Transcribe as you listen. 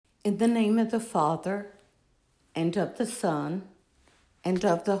In the name of the Father, and of the Son, and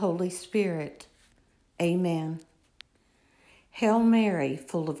of the Holy Spirit. Amen. Hail Mary,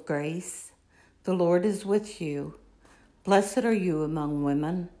 full of grace, the Lord is with you. Blessed are you among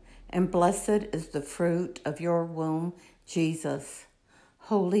women, and blessed is the fruit of your womb, Jesus.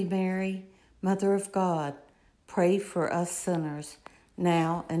 Holy Mary, Mother of God, pray for us sinners,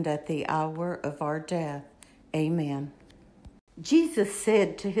 now and at the hour of our death. Amen. Jesus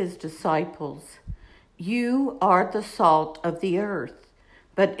said to his disciples, "You are the salt of the earth,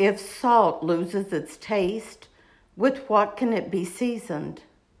 but if salt loses its taste, with what can it be seasoned?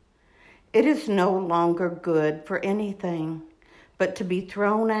 It is no longer good for anything, but to be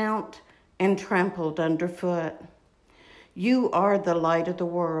thrown out and trampled underfoot. You are the light of the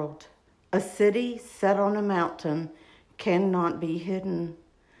world. A city set on a mountain cannot be hidden,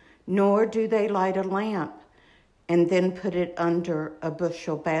 nor do they light a lamp and then put it under a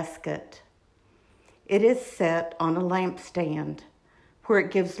bushel basket. It is set on a lampstand, where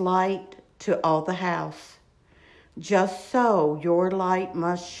it gives light to all the house. Just so your light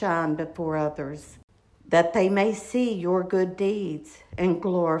must shine before others, that they may see your good deeds and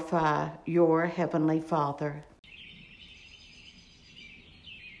glorify your heavenly Father."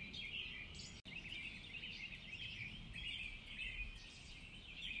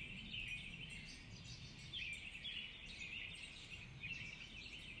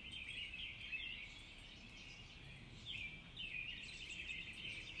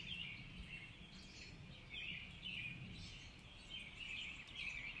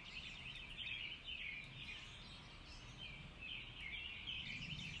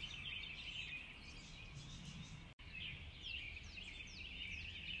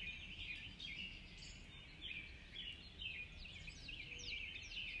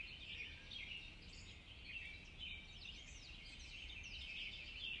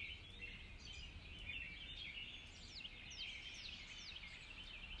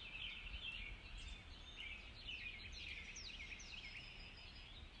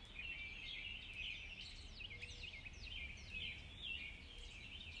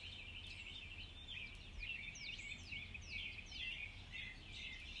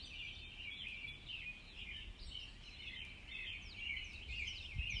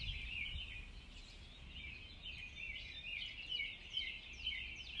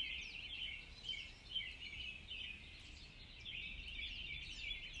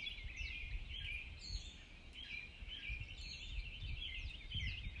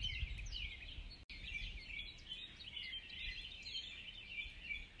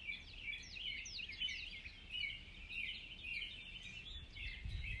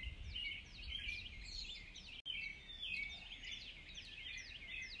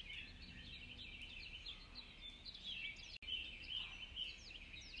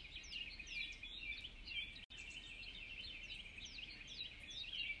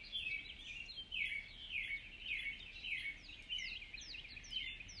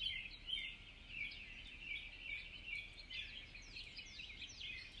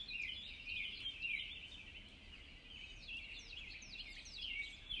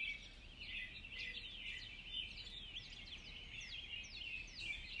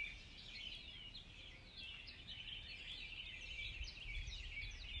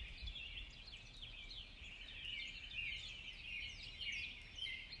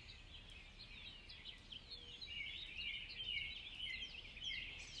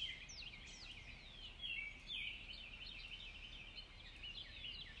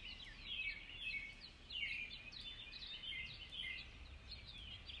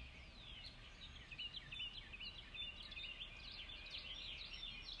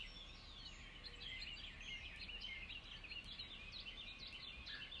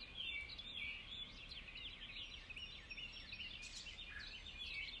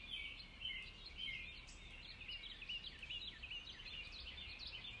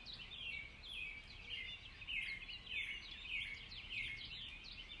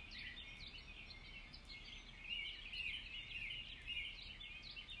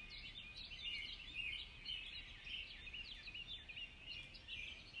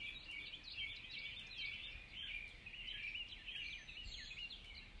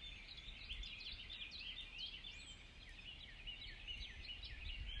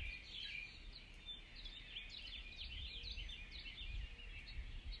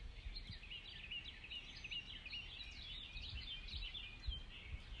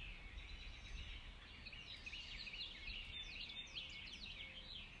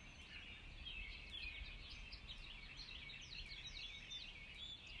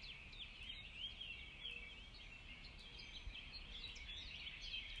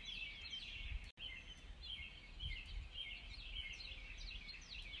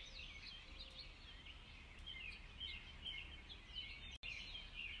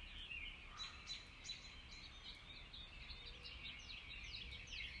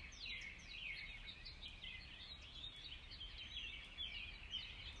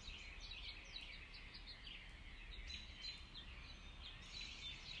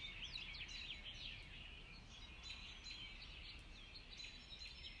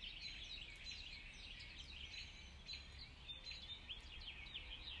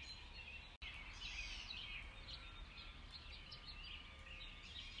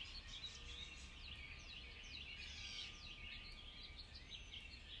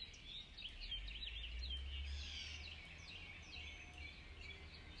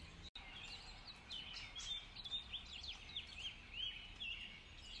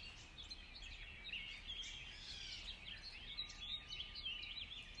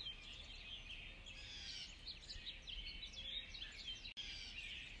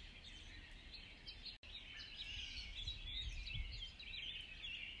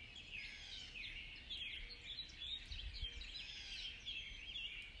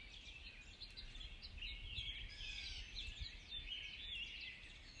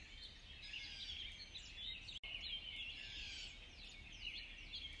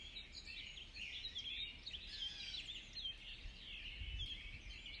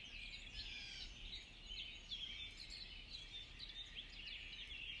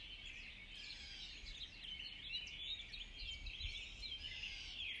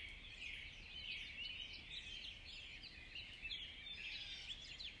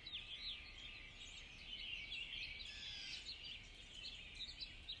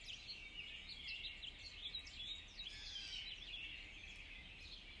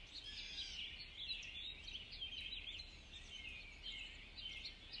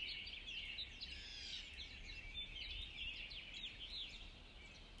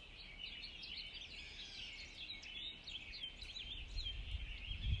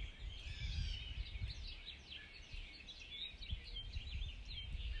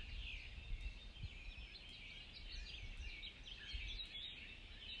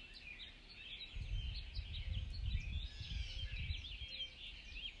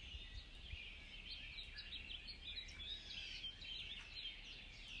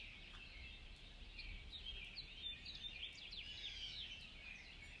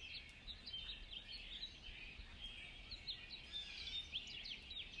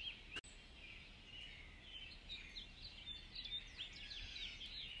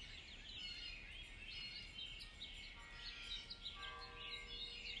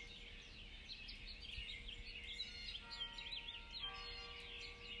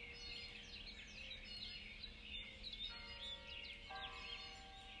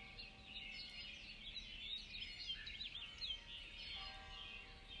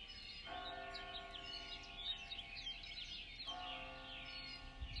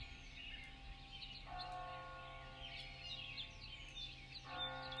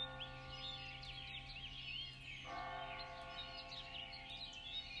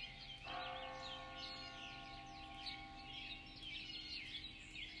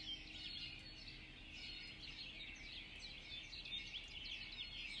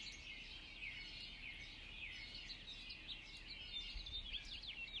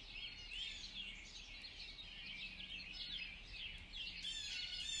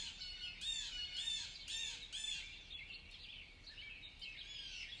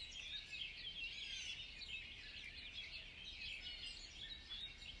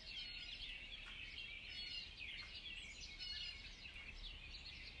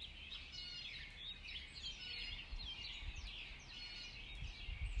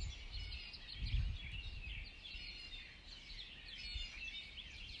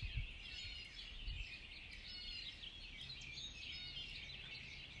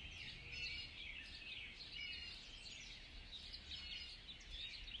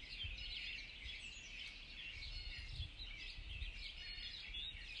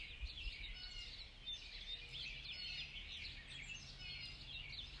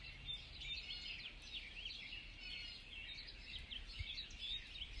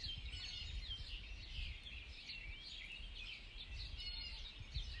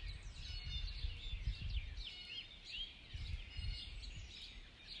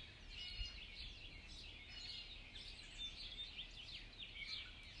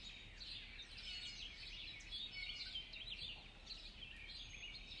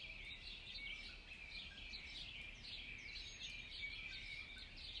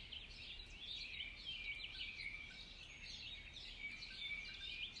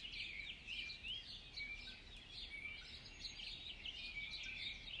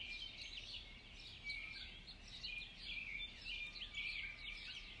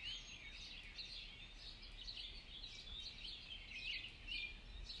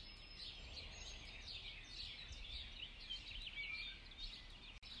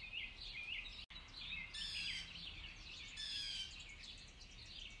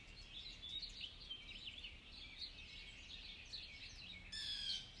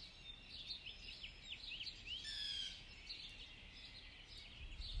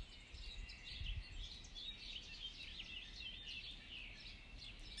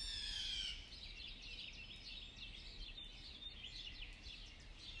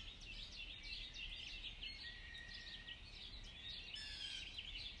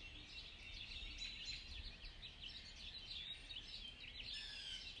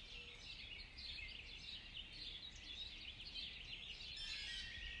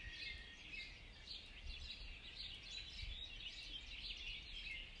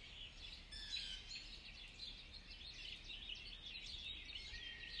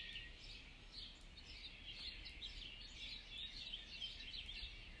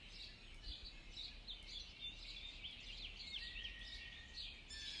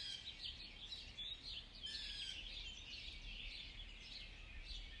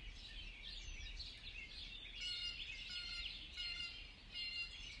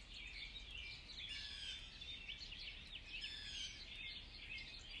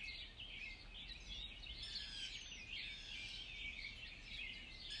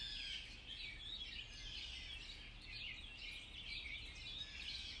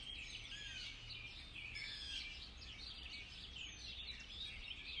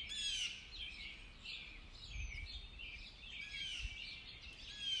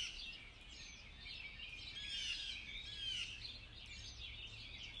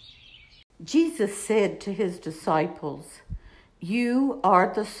 Jesus said to his disciples, "You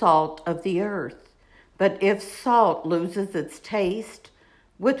are the salt of the earth, but if salt loses its taste,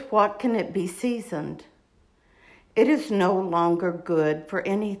 with what can it be seasoned? It is no longer good for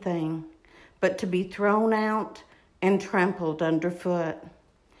anything, but to be thrown out and trampled underfoot.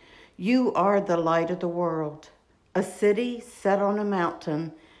 You are the light of the world. A city set on a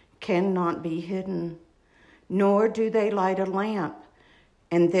mountain cannot be hidden, nor do they light a lamp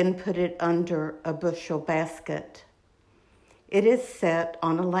and then put it under a bushel basket. It is set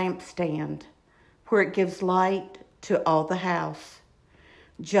on a lampstand, where it gives light to all the house.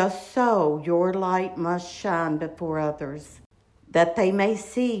 Just so your light must shine before others, that they may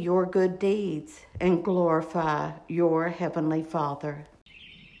see your good deeds and glorify your heavenly Father."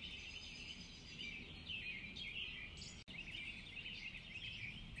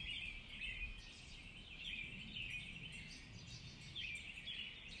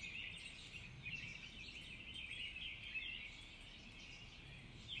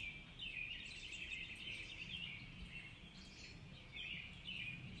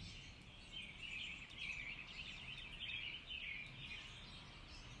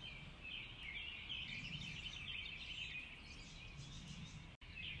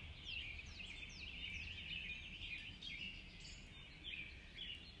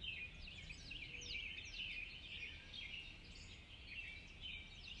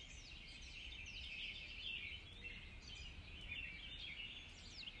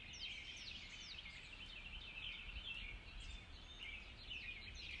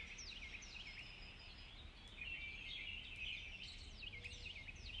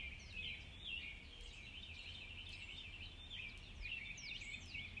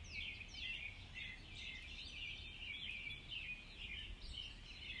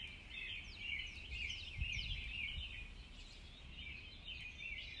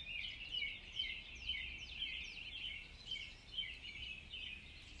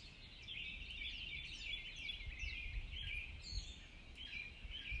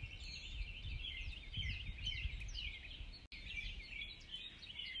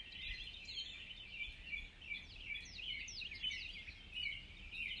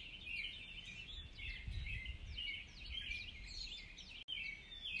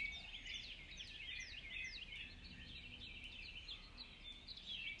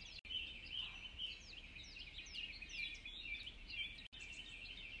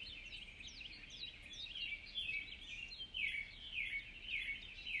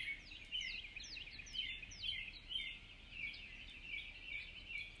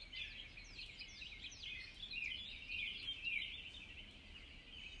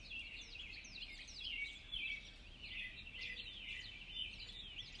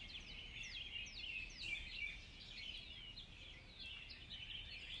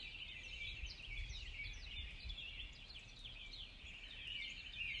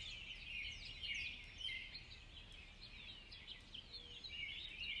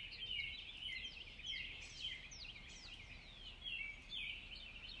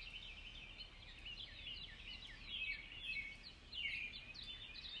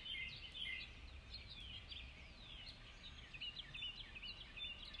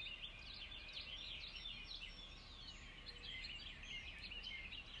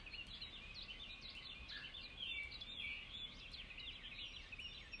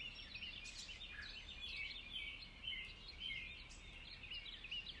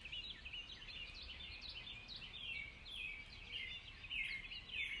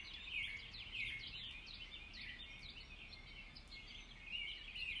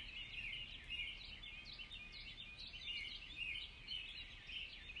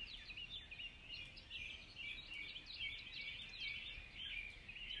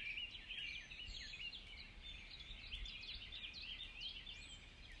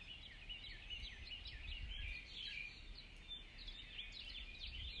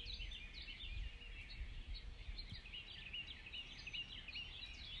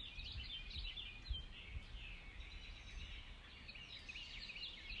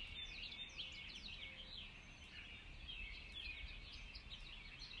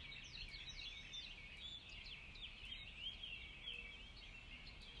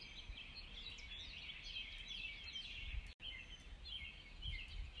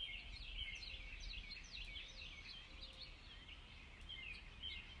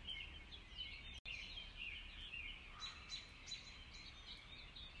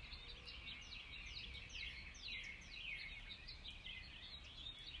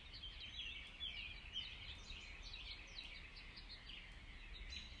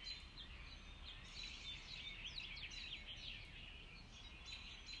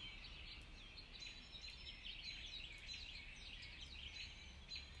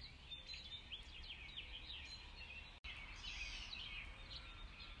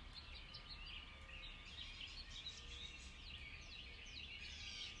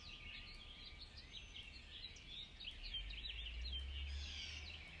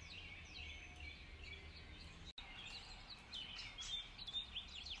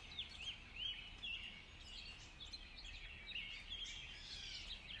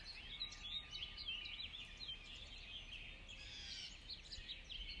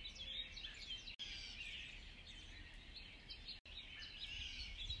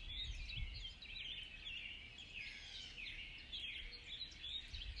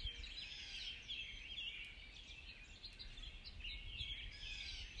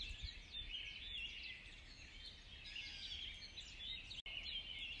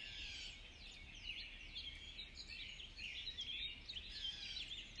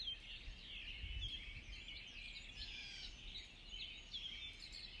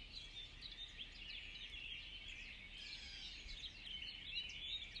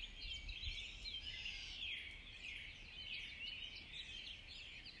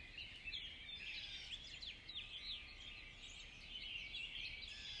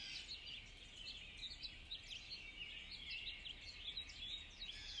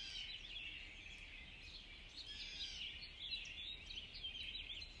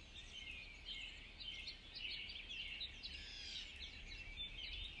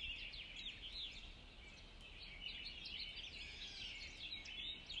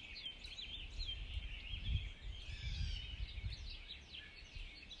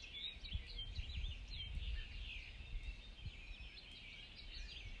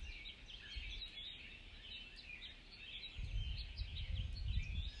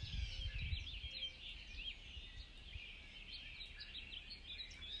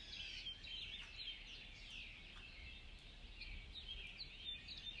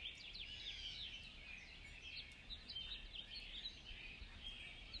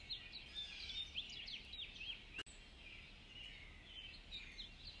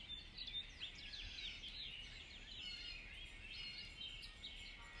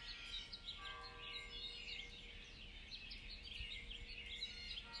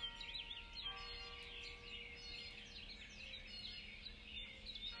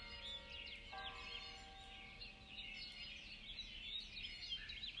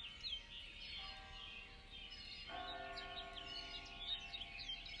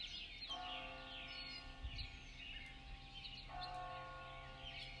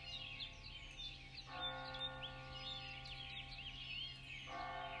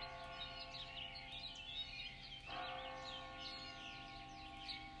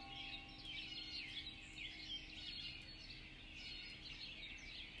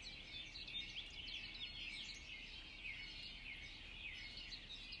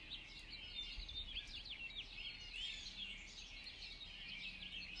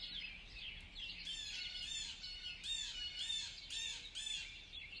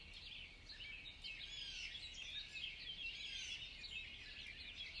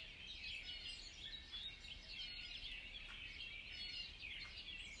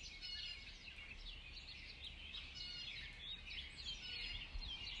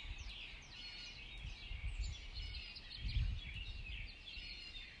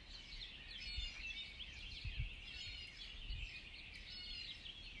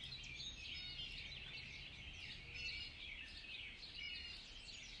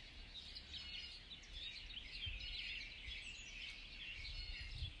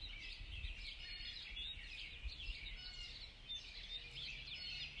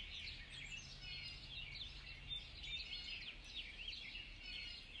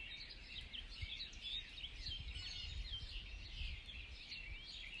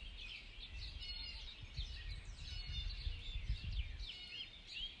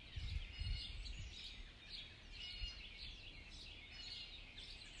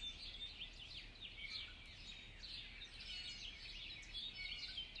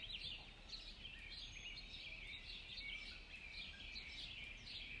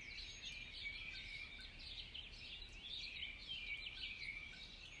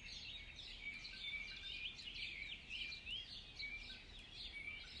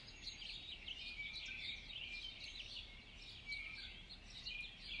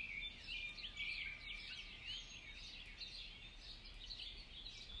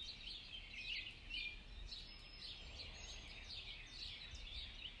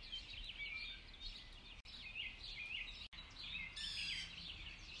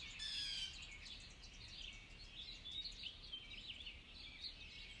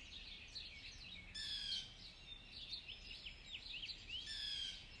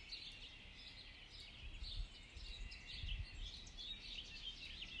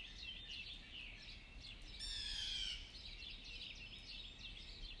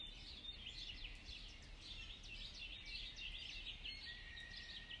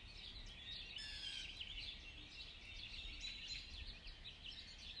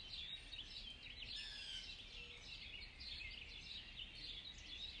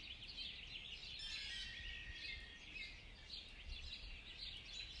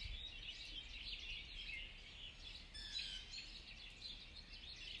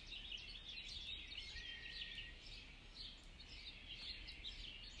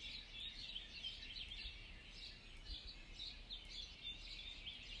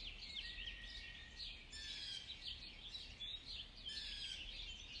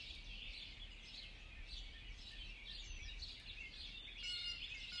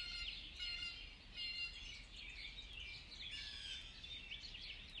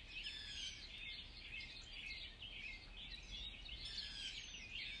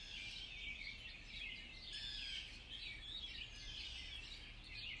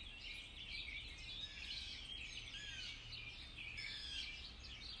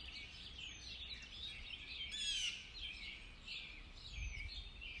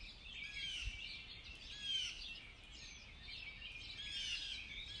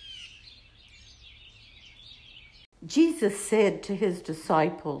 Jesus said to his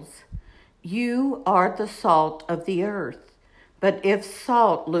disciples, "You are the salt of the earth, but if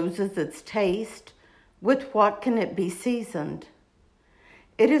salt loses its taste, with what can it be seasoned?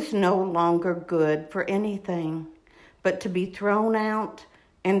 It is no longer good for anything, but to be thrown out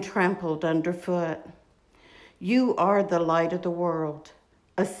and trampled underfoot. You are the light of the world.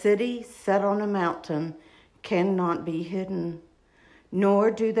 A city set on a mountain cannot be hidden, nor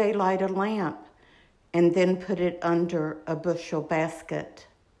do they light a lamp and then put it under a bushel basket.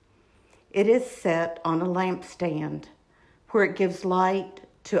 It is set on a lampstand, where it gives light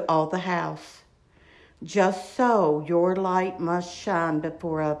to all the house. Just so your light must shine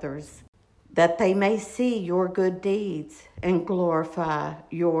before others, that they may see your good deeds and glorify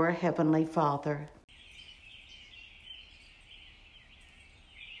your heavenly Father."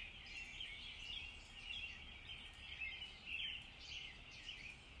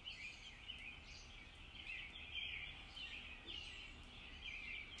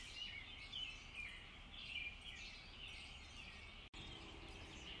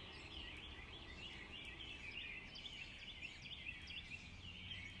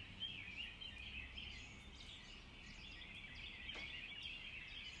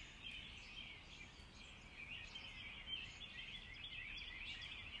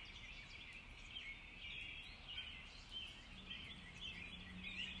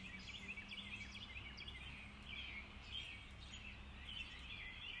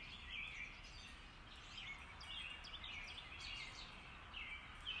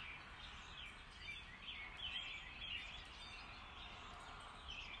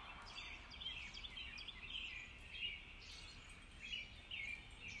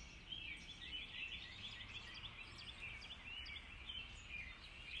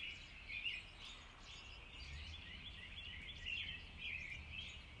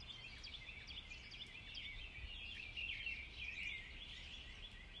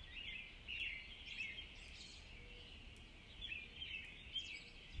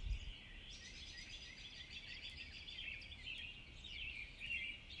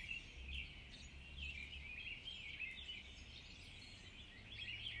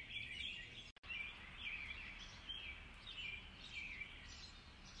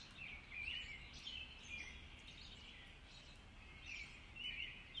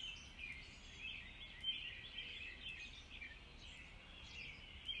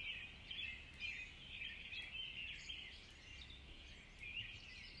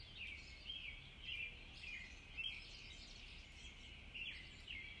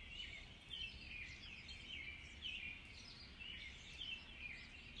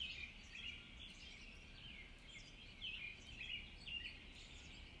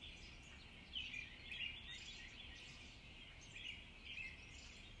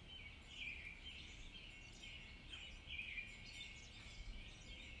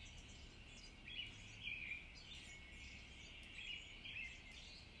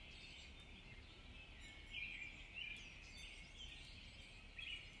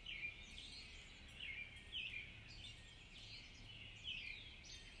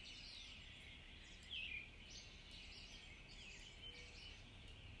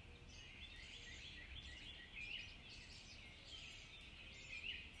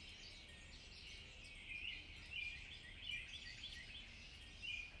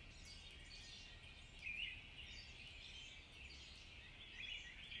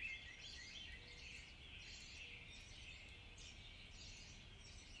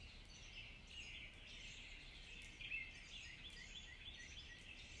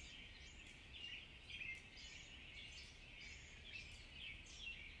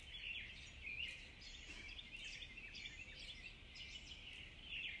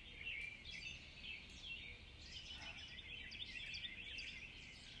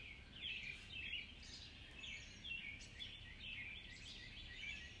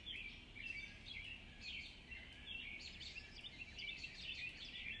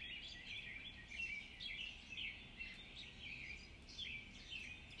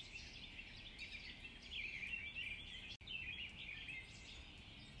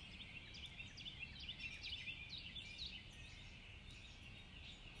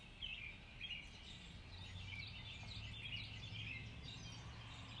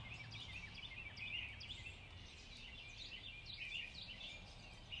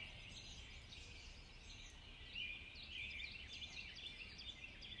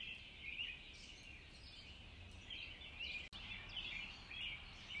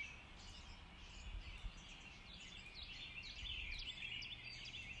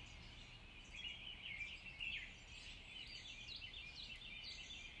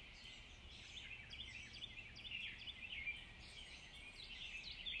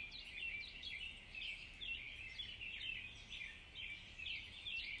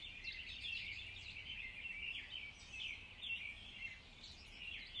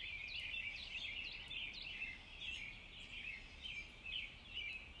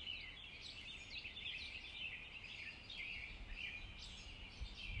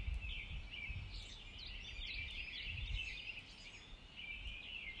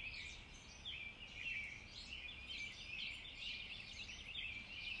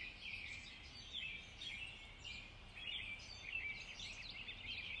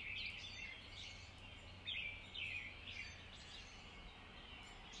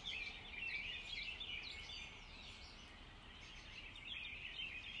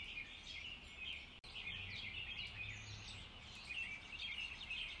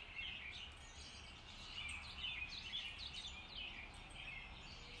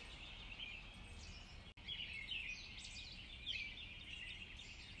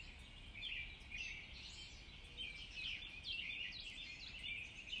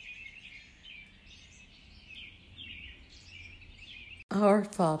 Our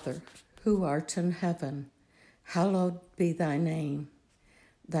Father, who art in heaven, hallowed be thy name.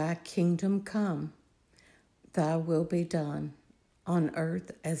 Thy kingdom come, thy will be done, on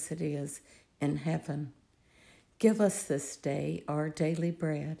earth as it is in heaven. Give us this day our daily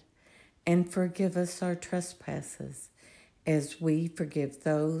bread, and forgive us our trespasses, as we forgive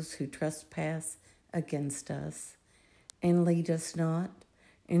those who trespass against us. And lead us not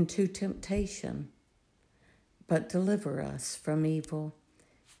into temptation, but deliver us from evil.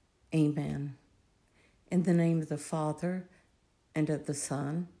 Amen. In the name of the Father, and of the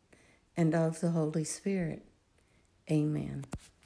Son, and of the Holy Spirit. Amen.